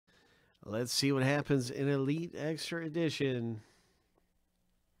Let's see what happens in Elite Extra Edition.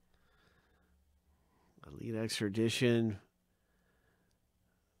 Elite Extra Edition.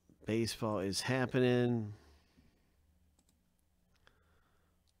 Baseball is happening.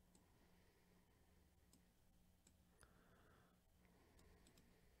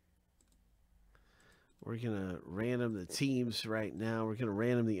 We're going to random the teams right now. We're going to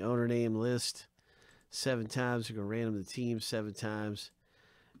random the owner name list 7 times. We're going to random the teams 7 times.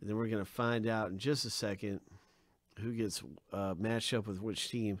 And then we're going to find out in just a second who gets matched up with which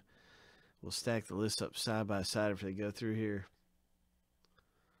team. We'll stack the list up side by side if they go through here.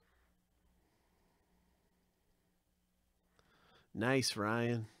 Nice,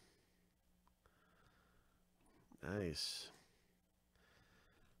 Ryan. Nice.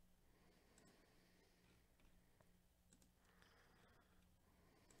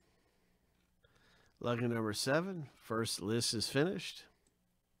 Lucky number 7. First list is finished.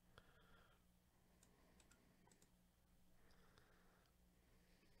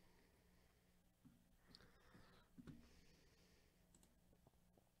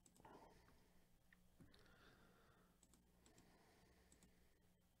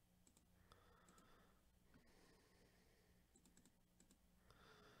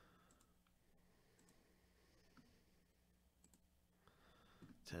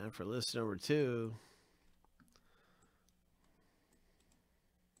 Time for list number 2.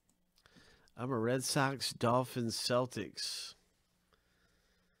 I'm a Red Sox, Dolphins, Celtics.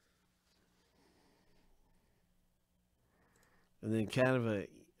 And then kind of a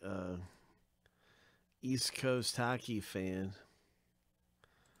East Coast hockey fan.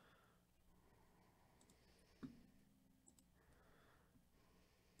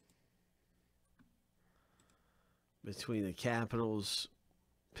 Between the Capitals,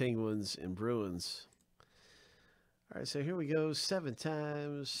 Penguins, and Bruins. All right, so here we go. 7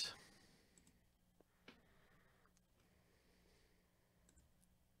 times.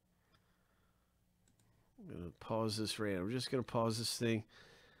 I'm going to pause this random. We're just going to pause this thing.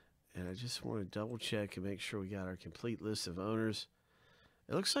 And I just want to double check and make sure we got our complete list of owners.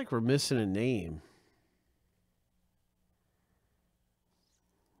 It looks like we're missing a name.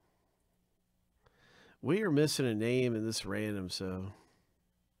 We are missing a name in this random, so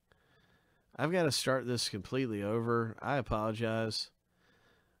I've got to start this completely over. I apologize.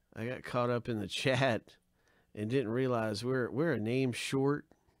 I got caught up in the chat and didn't realize we're a name short.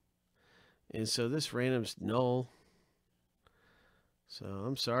 And so this random's null. So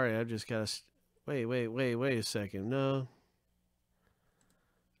I'm sorry. I've just got to wait a second. No.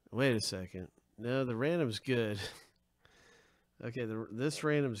 Wait a second. No, the random's good. Okay, this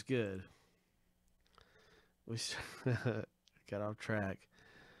random's good. We got off track.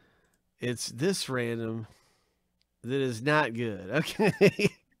 It's this random that is not good. Okay.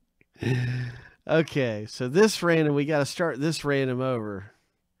 Okay, so this random, we got to start this random over.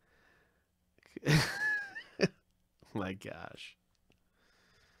 My gosh.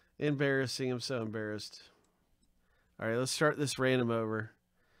 Embarrassing. I'm so embarrassed. All right, let's start this random over.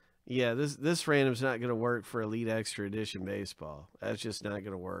 Yeah, this random's not going to work for Elite Extra Edition Baseball. That's just not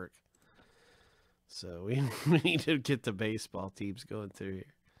going to work. So we need to get the baseball teams going through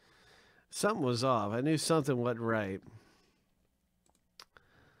here. Something was off. I knew something wasn't right.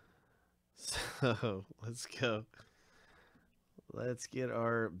 So let's go. Let's get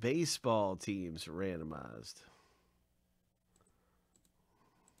our baseball teams randomized.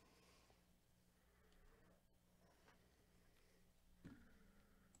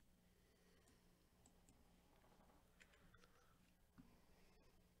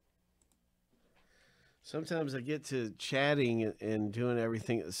 Sometimes I get to chatting and doing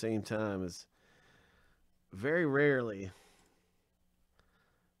everything at the same time. It's very rarely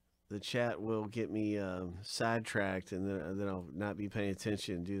the chat will get me sidetracked and then I'll not be paying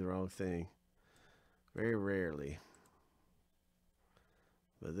attention and do the wrong thing. Very rarely.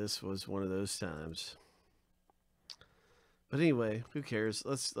 But this was one of those times. But anyway, who cares?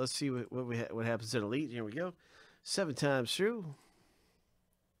 Let's see what happens in Elite. Here we go. 7 times through.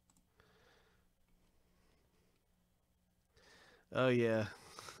 Oh yeah.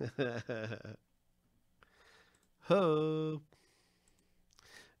 Ho.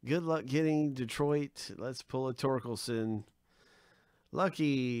 Good luck getting Detroit. Let's pull a Torkelson.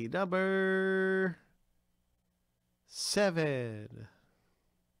 Lucky number 7.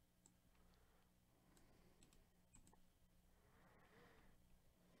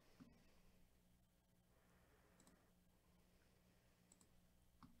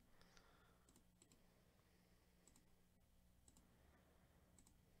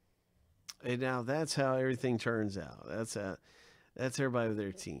 And now that's how everything turns out. That's everybody with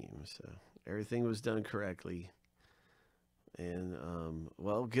their team. So everything was done correctly. And,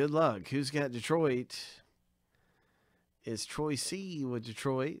 well, good luck. Who's got Detroit? It's Troy C with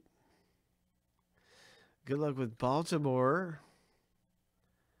Detroit. Good luck with Baltimore.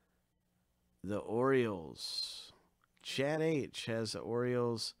 The Orioles. Chad H has the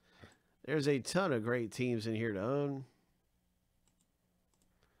Orioles. There's a ton of great teams in here to own.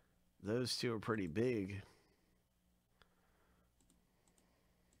 Those two are pretty big.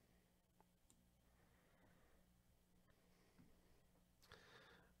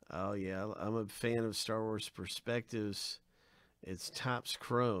 Oh, yeah. I'm a fan of Star Wars Perspectives. It's Topps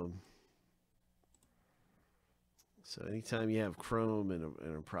Chrome. So anytime you have chrome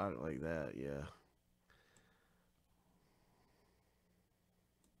in a product like that, yeah.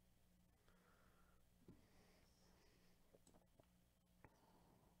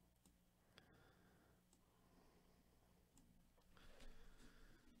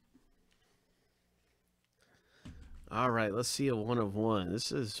 All right, let's see a 1 of 1.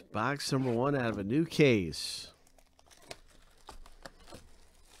 This is box number 1 out of a new case.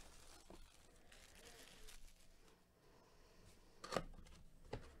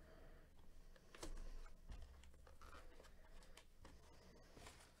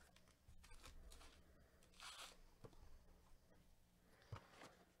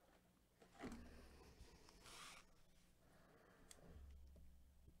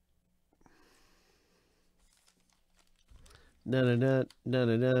 Nut.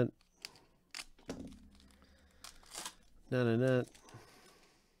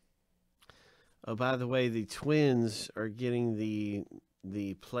 Oh, by the way, the Twins are getting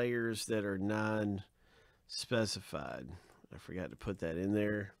the players that are non-specified. I forgot to put that in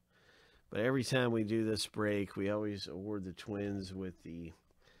there. But every time we do this break, we always award the Twins with the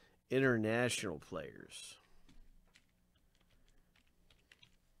international players.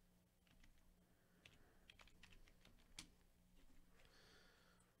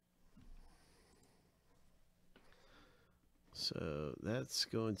 So that's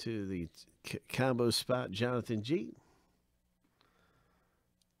going to the combo spot, Jonathan G.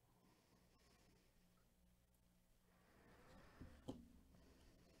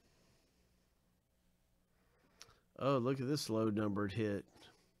 Oh, look at this low numbered hit.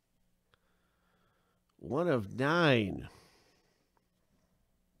 1 of 9.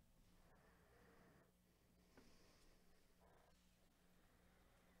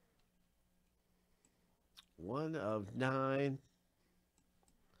 One of 9.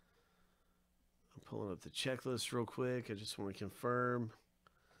 I'm pulling up the checklist real quick. I just want to confirm.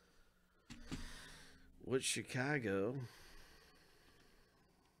 What's Chicago?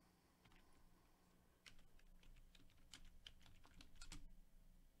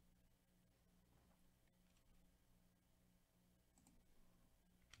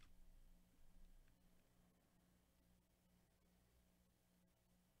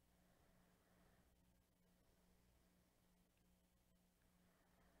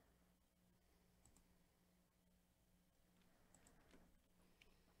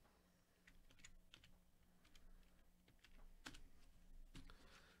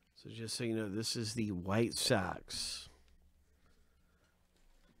 So just so you know, this is the White Sox.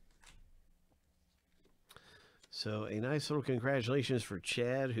 So a nice little congratulations for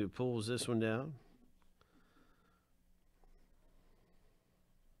Chad, who pulls this one down.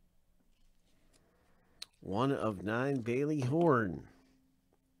 One of 9, Bailey Horn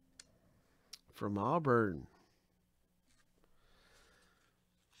from Auburn.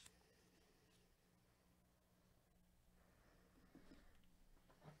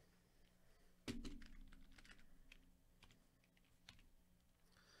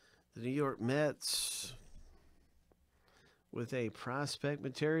 The New York Mets with a Prospect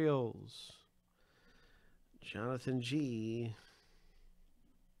Materials. Jonathan G.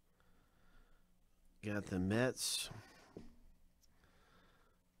 Got the Mets.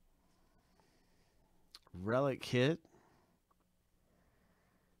 Relic hit.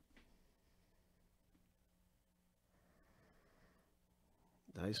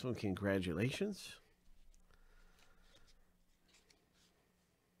 Nice one. Congratulations.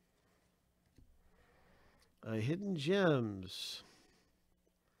 Hidden Gems.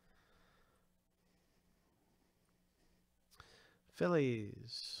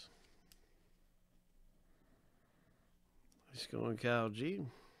 Phillies. Nice going, Kyle G.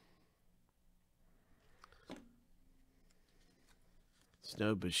 It's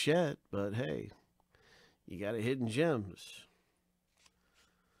no Bichette, but hey, you got a Hidden Gems.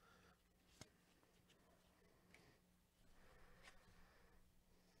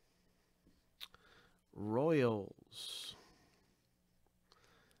 Royals.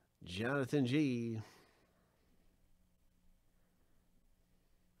 Jonathan G.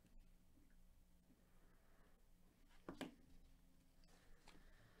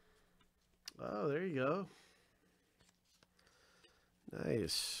 Oh, there you go.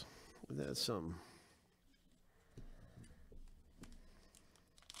 Nice. That's something.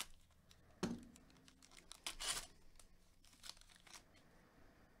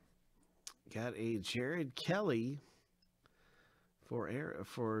 Got a Jared Kelly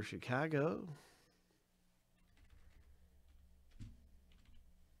for Chicago.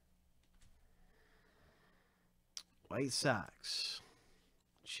 White Sox.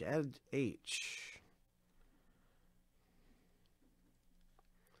 Chad H.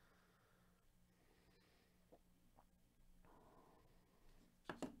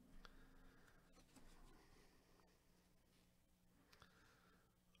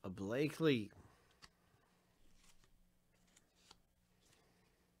 A Blakely.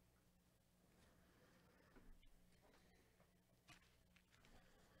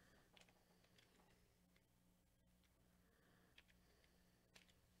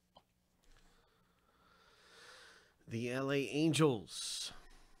 The LA Angels.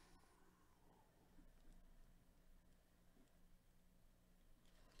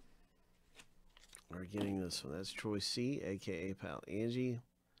 Are getting this one. That's Troy C, aka Pal Angie,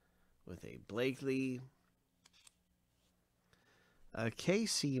 with a Blakely.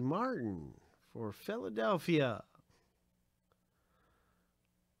 Casey Martin for Philadelphia.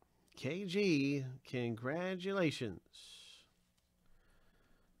 KG, congratulations.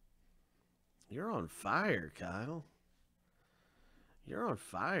 You're on fire, Kyle. You're on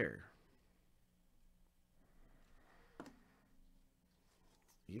fire.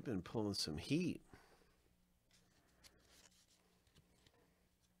 You've been pulling some heat.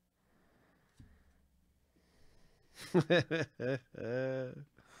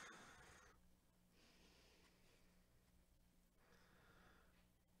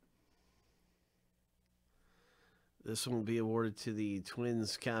 This one will be awarded to the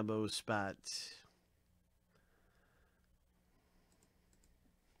Twins combo spot.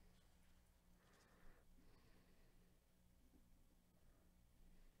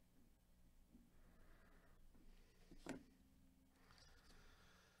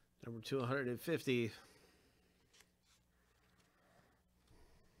 Number 250.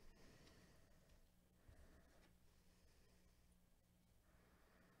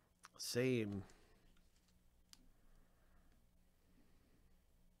 Same.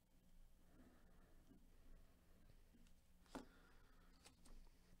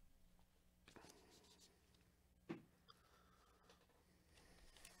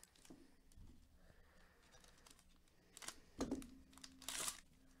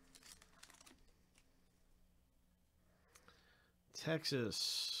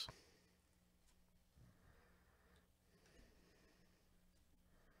 Texas.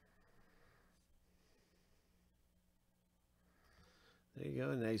 There you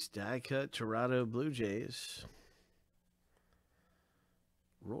go. Nice die cut Toronto Blue Jays.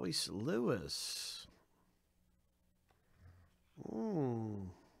 Royce Lewis.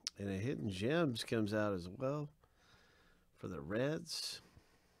 And a Hidden Gems comes out as well for the Reds.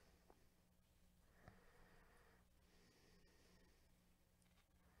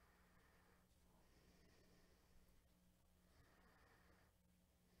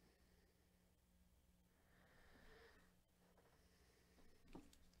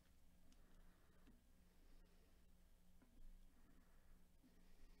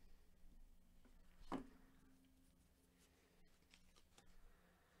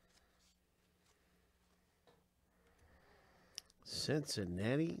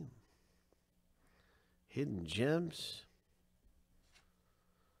 Cincinnati. Hidden Gems.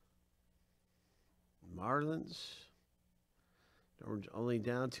 Marlins. We're only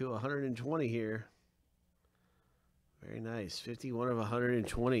down to 120 here. Very nice. 51 of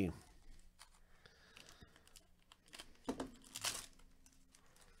 120. The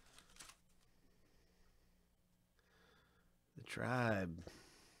Tribe.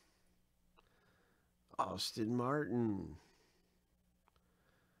 Austin Martin.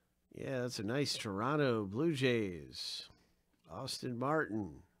 Yeah, that's a nice Toronto Blue Jays. Austin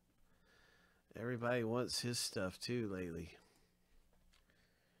Martin. Everybody wants his stuff too lately.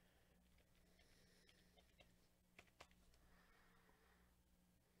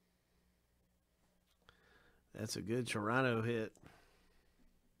 That's a good Toronto hit.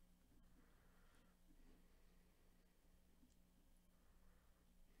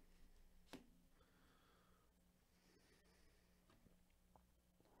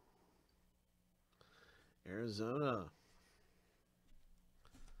 Arizona.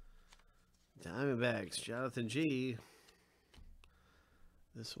 Diamondbacks, Jonathan G.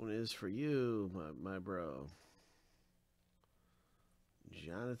 This one is for you, my bro.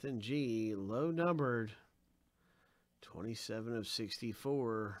 Jonathan G. Low numbered. 27 of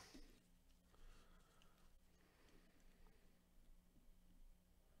 64.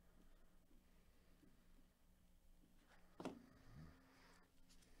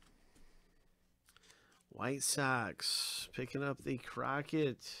 White Sox picking up the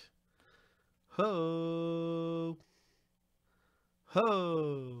Crockett. Ho!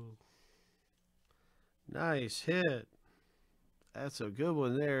 Ho! Nice hit. That's a good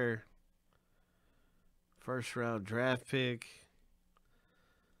one there. First round draft pick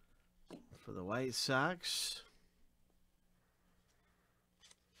for the White Sox.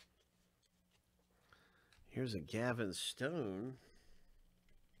 Here's a Gavin Stone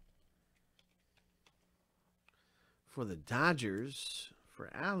for the Dodgers for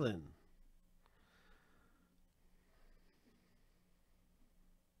Allen.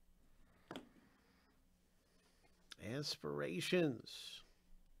 Aspirations.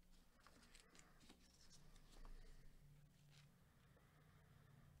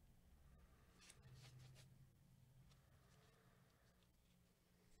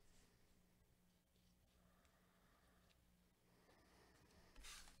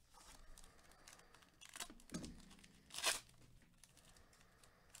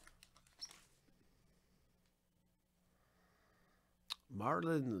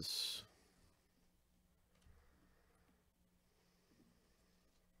 Marlins.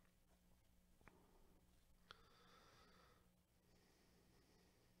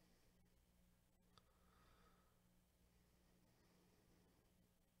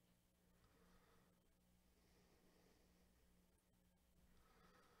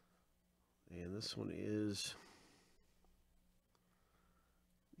 And this one is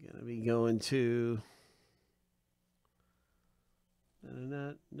going to be going to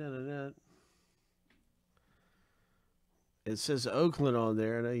It says Oakland on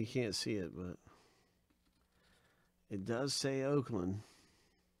there. I know you can't see it, but it does say Oakland.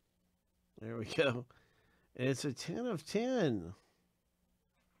 There we go. And it's a 10 of 10.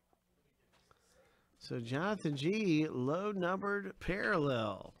 So Jonathan G, low numbered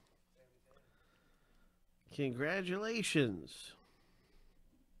parallel. Congratulations.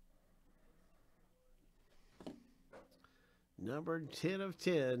 Numbered 10 of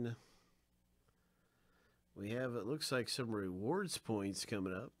 10. We have, it looks like, some rewards points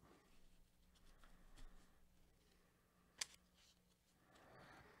coming up.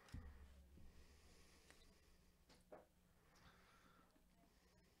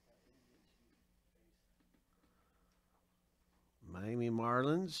 Miami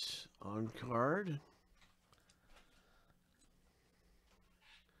Marlins on card.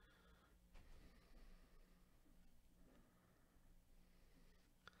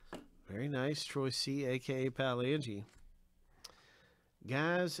 Very nice, Troy C, a.k.a. Palangi.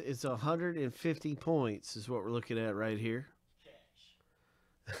 Guys, it's 150 points is what we're looking at right here.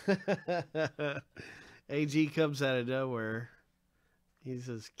 Cash. AG comes out of nowhere. He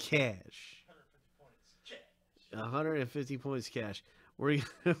says cash. 150 points cash. We're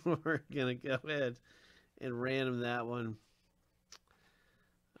going to go ahead and random that one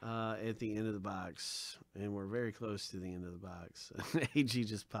at the end of the box. And we're very close to the end of the box. AG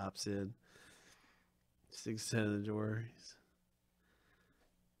just pops in. Sticks his head in the door.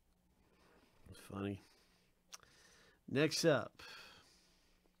 It's funny. Next up.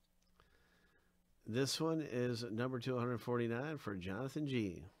 This one is number 249 for Jonathan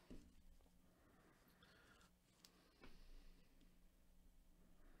G.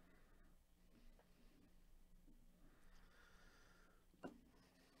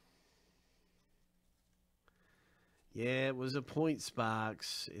 Yeah, it was a points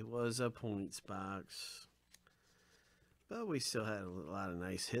box. It was a points box. But we still had a lot of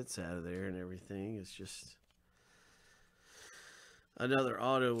nice hits out of there and everything. It's just another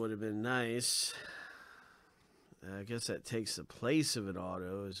auto would have been nice. I guess that takes the place of an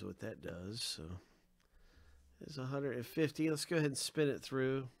auto is what that does. So it's 150. Let's go ahead and spin it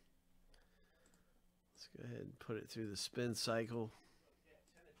through. Let's go ahead and put it through the spin cycle.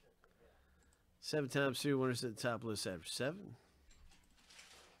 7 times through, winners at the top list after 7.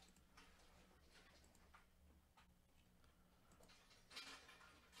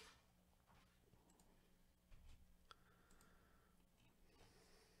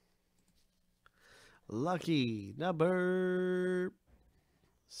 Lucky number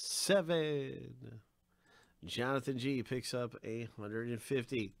 7. Jonathan G picks up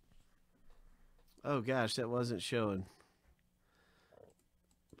 150. Oh gosh, that wasn't showing.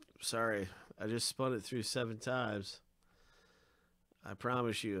 Sorry. I just spun it through 7 times. I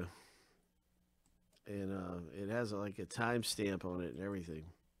promise you. And it has like a timestamp on it and everything.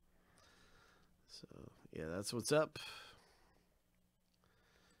 So, yeah, that's what's up.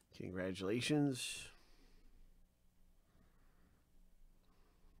 Congratulations.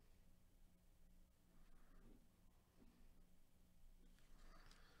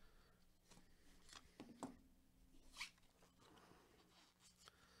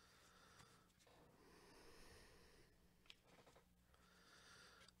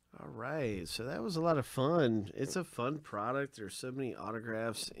 All right, so that was a lot of fun. It's a fun product. There's so many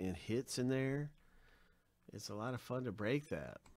autographs and hits in there. It's a lot of fun to break that.